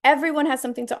 Everyone has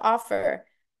something to offer.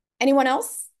 Anyone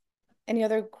else? Any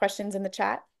other questions in the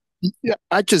chat? Yeah,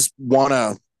 I just want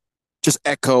to just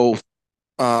echo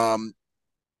um,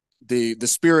 the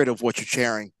spirit of what you're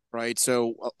sharing, right?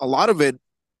 So a lot of it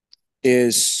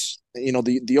is,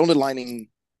 the underlining,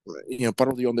 part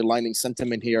of the underlining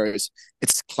sentiment here is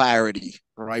it's clarity,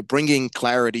 right? Bringing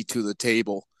clarity to the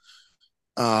table,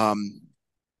 um,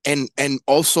 and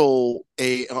also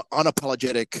a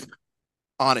unapologetic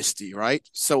honesty, right?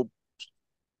 So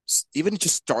even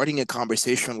just starting a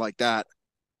conversation like that,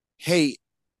 hey,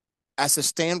 as I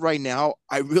stand right now,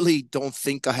 I really don't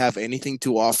think I have anything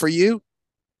to offer you,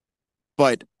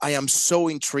 but I am so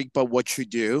intrigued by what you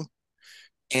do.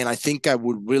 And I think I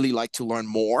would really like to learn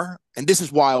more. And this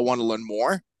is why I want to learn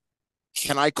more.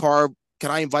 Can I carve? Can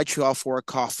I invite you out for a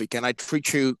coffee? Can I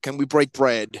treat you? Can we break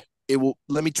bread? It will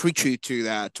let me treat you to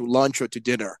that, to lunch or to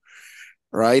dinner,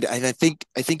 right? And I think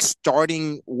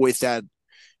starting with that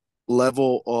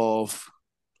level of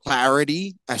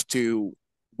clarity as to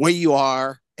where you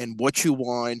are and what you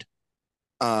want,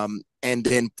 and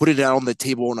then put it out on the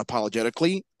table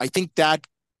unapologetically. I think that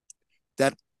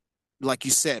like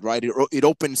you said, right, it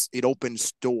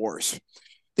opens doors.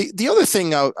 The other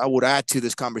thing I would add to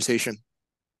this conversation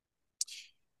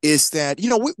is that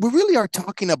we really are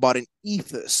talking about an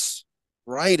ethos,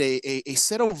 right? A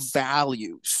set of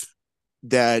values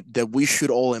that we should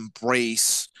all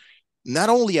embrace, not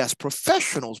only as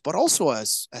professionals but also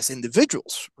as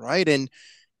individuals, right? And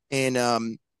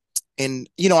I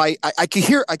could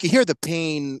hear the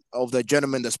pain of the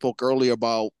gentleman that spoke earlier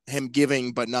about him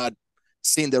giving but not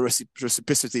seeing the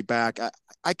reciprocity back.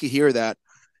 I could hear that,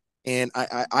 and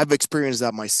I've experienced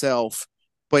that myself.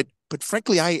 But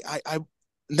frankly, I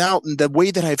now the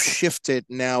way that I've shifted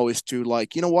now is to,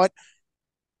 like, you know what,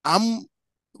 I'm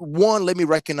one. Let me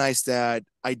recognize that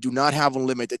I do not have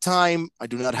unlimited time. I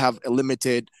do not have a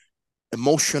limited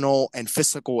emotional and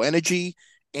physical energy,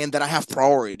 and that I have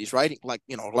priorities, right? Like,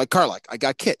 like Carla, I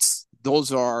got kids.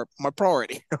 Those are my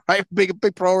priority, right?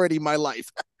 Big priority in my life.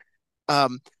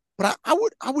 Um, but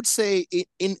I would say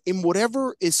in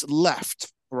whatever is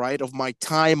left, right, of my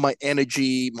time, my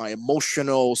energy, my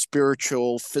emotional,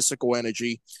 spiritual, physical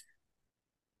energy,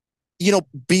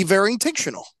 be very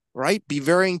intentional, right? Be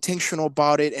very intentional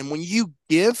about it. And when you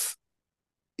give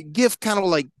kind of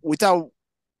like without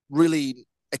really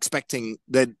expecting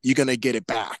that you're gonna get it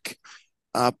back.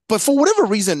 But for whatever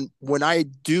reason, when I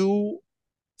do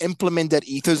implement that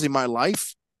ethos in my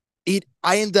life,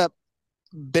 I end up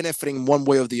benefiting one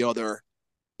way or the other,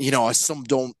 at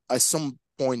some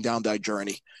point down that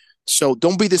journey. So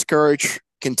don't be discouraged.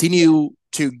 Continue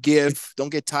to give. Don't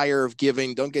get tired of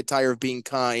giving. Don't get tired of being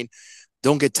kind.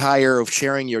 Don't get tired of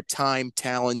sharing your time,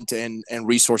 talent, and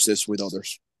resources with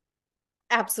others.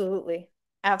 Absolutely.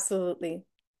 Absolutely.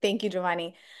 Thank you,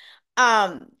 Giovanni.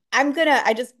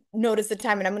 I just noticed the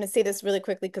time and I'm gonna say this really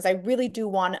quickly because I really do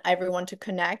want everyone to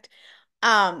connect.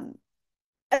 Um,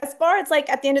 as far as like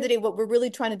at the end of the day, what we're really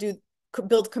trying to do,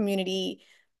 build community,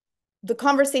 the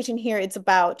conversation here, it's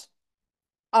about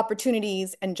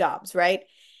opportunities and jobs, right?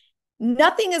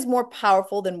 Nothing is more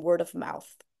powerful than word of mouth.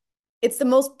 It's the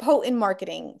most potent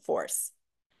marketing force.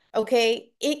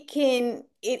 Okay,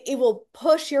 it will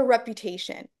push your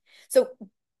reputation. So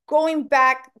going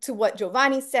back to what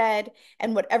Giovanni said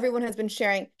and what everyone has been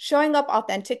sharing, showing up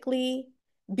authentically,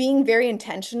 being very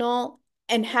intentional,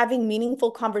 and having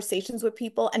meaningful conversations with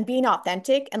people and being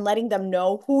authentic and letting them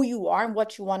know who you are and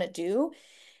what you want to do,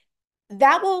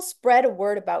 that will spread a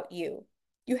word about you.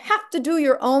 You have to do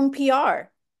your own PR.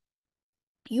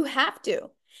 You have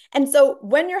to. And so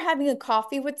when you're having a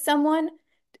coffee with someone,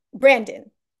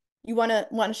 Brandon, you want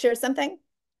to share something?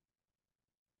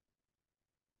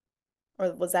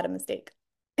 Or was that a mistake?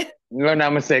 No,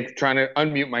 not mistake. Trying to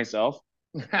unmute myself.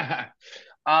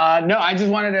 No, I just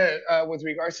wanted to, with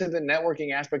regards to the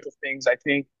networking aspect of things, I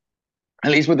think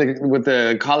at least with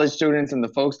the college students and the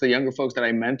folks, the younger folks that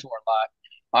I mentor a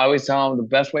lot, I always tell them the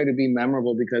best way to be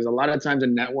memorable because a lot of times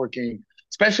in networking,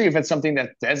 especially if it's something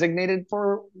that's designated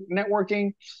for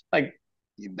networking, like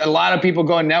a lot of people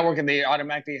go and network and they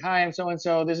automatically, hi, I'm so and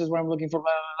so. This is what I'm looking for, blah,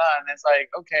 blah, blah. And it's like,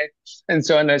 okay. And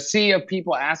so in a sea of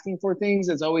people asking for things,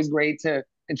 it's always great to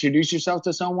introduce yourself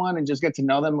to someone and just get to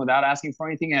know them without asking for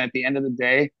anything. And at the end of the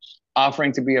day,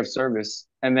 offering to be of service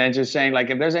and then just saying, like,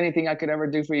 if there's anything I could ever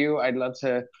do for you, I'd love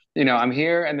to, I'm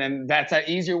here. And then that's an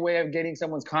easier way of getting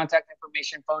someone's contact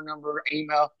information, phone number,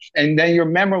 email. And then you're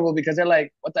memorable because they're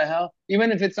like, what the hell?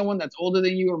 Even if it's someone that's older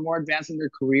than you or more advanced in their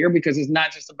career, because it's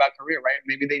not just about career, right?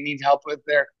 Maybe they need help with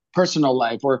their personal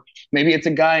life, or maybe it's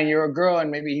a guy and you're a girl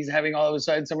and maybe he's having all of a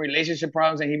sudden some relationship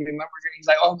problems and he remembers you. He's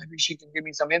like, oh, maybe she can give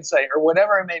me some insight or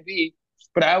whatever it may be.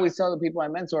 But I always tell the people I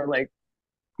mentor, like,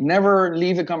 never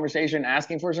leave the conversation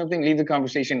asking for something, leave the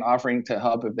conversation offering to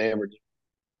help if they ever do.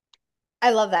 I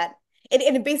love that.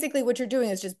 And basically what you're doing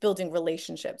is just building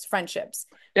relationships, friendships,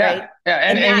 Yeah, right? yeah,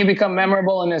 And and that you become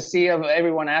memorable in a sea of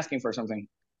everyone asking for something.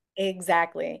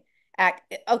 exactly.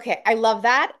 Okay, I love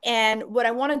that. And what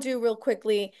I want to do real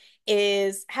quickly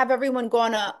is have everyone go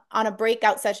on a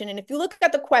breakout session. And if you look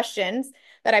at the questions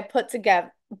that I put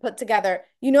together,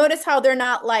 you notice how they're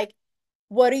not like,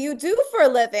 what do you do for a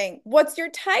living? What's your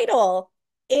title?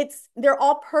 They're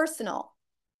all personal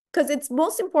because it's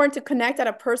most important to connect at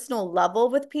a personal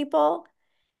level with people.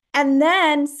 And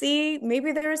then see,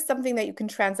 maybe there is something that you can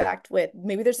transact with.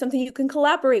 Maybe there's something you can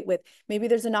collaborate with. Maybe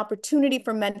there's an opportunity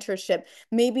for mentorship.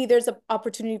 Maybe there's an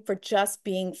opportunity for just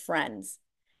being friends,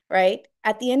 right?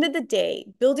 At the end of the day,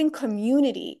 building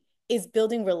community is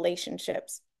building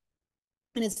relationships.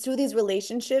 And it's through these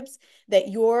relationships that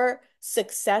your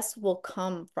success will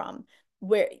come from,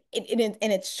 where and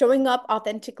it's showing up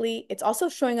authentically. It's also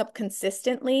showing up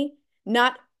consistently,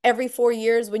 not every 4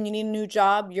 years when you need a new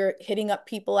job, you're hitting up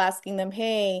people asking them,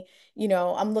 hey,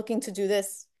 I'm looking to do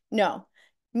this. No,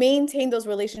 maintain those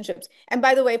relationships. And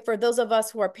by the way, for those of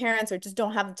us who are parents or just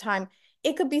don't have the time,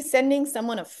 it could be sending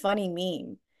someone a funny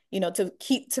meme,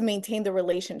 to maintain the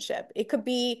relationship. It could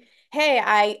be, hey,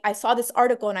 I saw this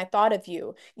article and I thought of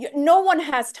you. No one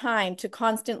has time to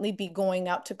constantly be going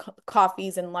out to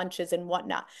coffees and lunches and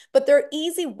whatnot. But there are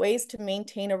easy ways to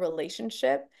maintain a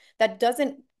relationship that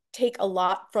doesn't take a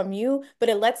lot from you, but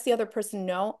it lets the other person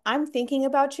know, I'm thinking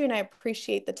about you and I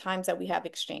appreciate the times that we have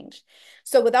exchanged.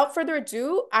 So without further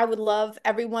ado, I would love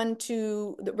everyone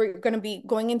we're going to be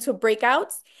going into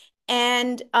breakouts.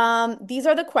 And these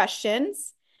are the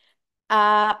questions.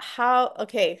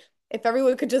 Okay, if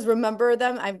everyone could just remember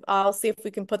them, I'll see if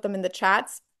we can put them in the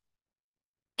chats.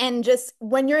 And just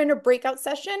when you're in a breakout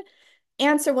session,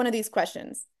 answer one of these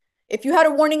questions. If you had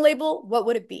a warning label, what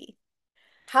would it be?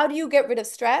 How do you get rid of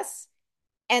stress?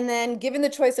 And then given the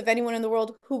choice of anyone in the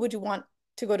world, who would you want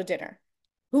to go to dinner?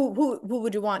 Who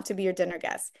would you want to be your dinner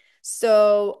guest?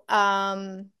 So,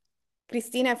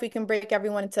 Christina, if we can break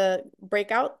everyone into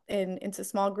breakout into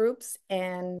small groups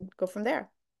and go from there.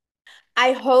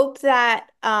 I hope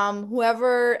that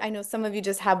whoever, I know some of you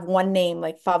just have one name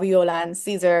like Fabiola and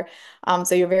Caesar.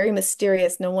 So you're very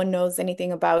mysterious. No one knows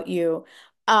anything about you.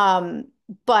 Um,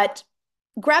 but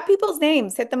grab people's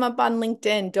names, hit them up on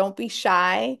LinkedIn. Don't be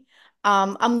shy.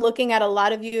 I'm looking at a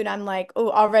lot of you and I'm like,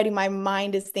 oh, already my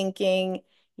mind is thinking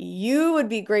you would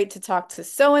be great to talk to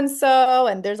so and so.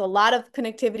 And there's a lot of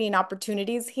connectivity and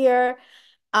opportunities here.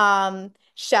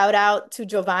 Shout out to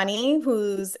Giovanni,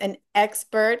 who's an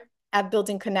expert at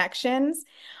building connections.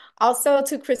 Also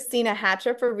to Christina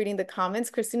Hatcher for reading the comments.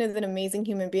 Christina is an amazing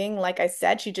human being. Like I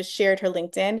said, she just shared her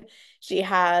LinkedIn. She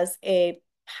has a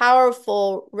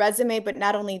powerful resume, but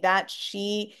not only that,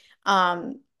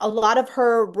 a lot of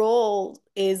her role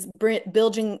is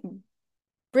bridging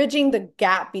the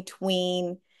gap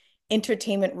between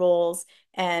entertainment roles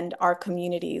and our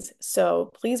communities.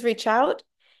 So please reach out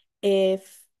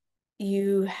if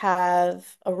you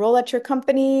have a role at your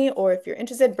company or if you're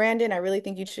interested. Brandon, I really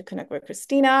think you should connect with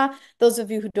Christina. Those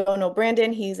of you who don't know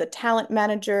Brandon, he's a talent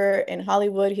manager in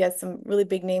Hollywood. He has some really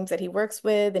big names that he works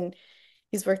with, and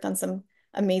he's worked on some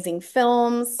amazing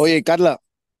films. Oye, Carla,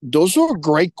 those were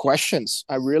great questions.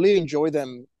 I really enjoy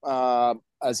them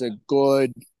as a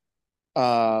good,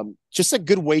 just a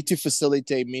good way to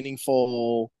facilitate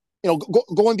meaningful,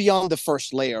 going beyond the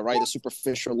first layer, right? The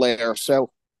superficial layer.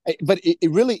 So, but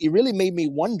it really made me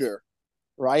wonder,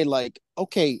 right? Like,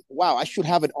 okay, wow, I should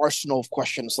have an arsenal of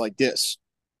questions like this.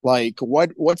 Like,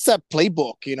 what's that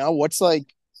playbook? What's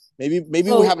like, maybe we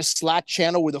So have a Slack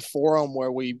channel with a forum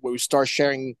where we start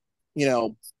sharing, you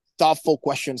know, thoughtful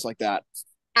questions like that.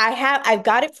 I've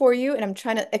got it for you, and I'm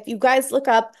trying to, if you guys look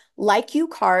up Like You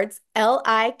Cards,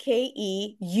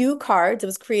 LIKEU Cards, it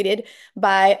was created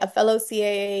by a fellow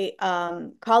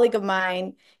CAA colleague of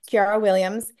mine, Kiara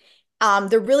Williams.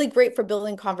 They're really great for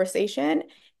building conversation.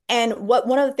 And what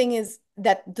one of the things is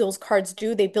that those cards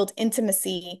do, they build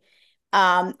intimacy.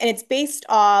 And it's based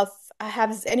off,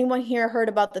 has anyone here heard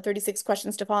about the 36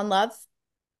 questions to fall in love?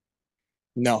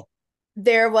 No.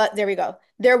 There we go.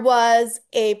 There was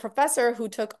a professor who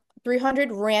took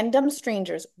 300 random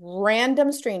strangers,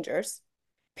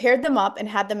 paired them up and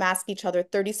had them ask each other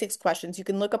 36 questions. You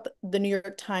can look up the New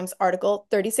York Times article,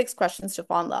 36 questions to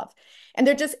fall in love. And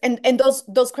they're just and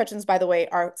those questions, by the way,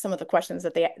 are some of the questions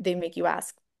that they make you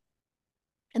ask.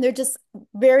 And they're just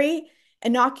very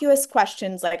innocuous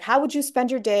questions like how would you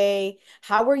spend your day?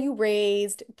 How were you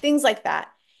raised? Things like that.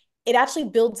 It actually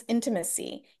builds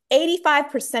intimacy.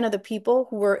 85% of the people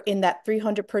who were in that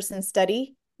 300-person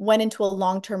study went into a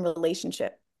long-term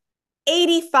relationship.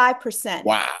 85%.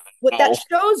 Wow. What that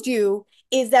shows you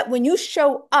is that when you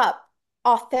show up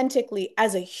authentically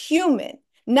as a human,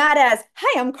 not as,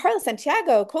 hi, I'm Carla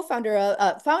Santiago, co-founder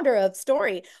founder of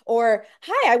Story, or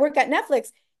hi, I work at Netflix.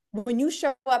 When you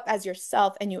show up as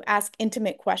yourself and you ask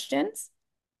intimate questions,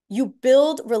 you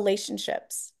build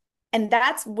relationships. And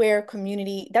that's where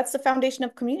community, that's the foundation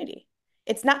of community.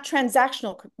 It's not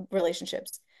transactional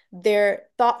relationships. They're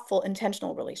thoughtful,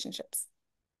 intentional relationships.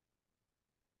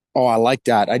 Oh, I like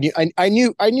that. I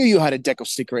knew you had a deck of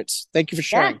secrets. Thank you for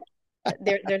Yeah,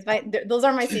 sharing. those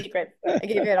are my secrets. I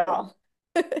gave you it all.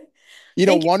 You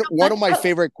know, Thank you one so one much. of my Oh,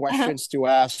 favorite uh-huh. questions to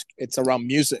ask, it's around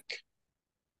music.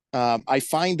 I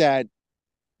find that,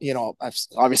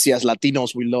 obviously as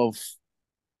Latinos,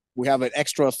 we have an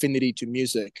extra affinity to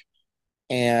music.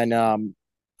 And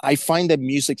I find that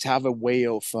music have a way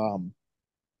of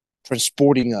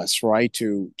transporting us, right,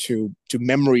 to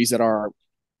memories that are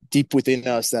deep within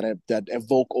us that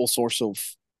evoke all sorts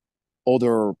of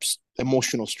other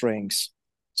emotional strings.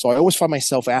 So I always find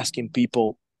myself asking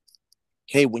people,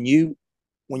 "Hey, when you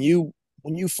when you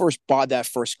first bought that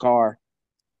first car,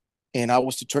 and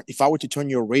if I were to turn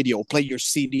your radio, play your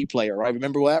CD player, right?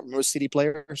 Remember that? Remember CD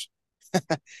players?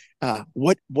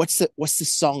 What's the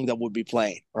song that would be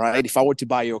playing, right? If I were to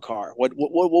buy your car, what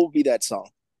would be that song?"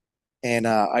 And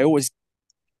I always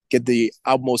get the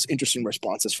utmost interesting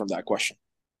responses from that question.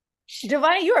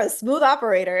 Giovanni, you're a smooth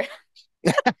operator.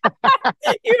 You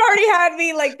already had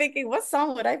me like thinking, what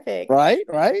song would I pick? Right,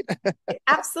 right.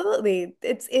 Absolutely.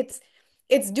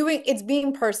 It's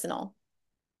being personal.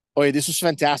 Oh, yeah, this was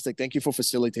fantastic. Thank you for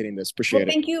facilitating this. Well, Appreciate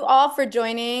it. thank you all for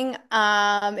joining.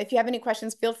 If you have any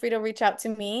questions, feel free to reach out to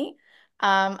me.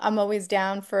 I'm always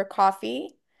down for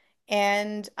coffee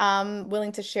and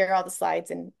willing to share all the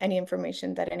slides and any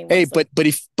information that Hey, anyone's looking.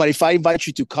 but if I invite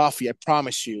you to coffee, I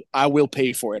promise you, I will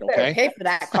pay for it. Better Okay. pay for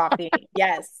that coffee.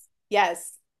 Yes,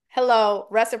 yes. Hello,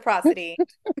 reciprocity.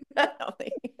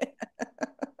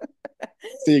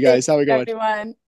 See you Thank guys. Have a you, good one. everyone.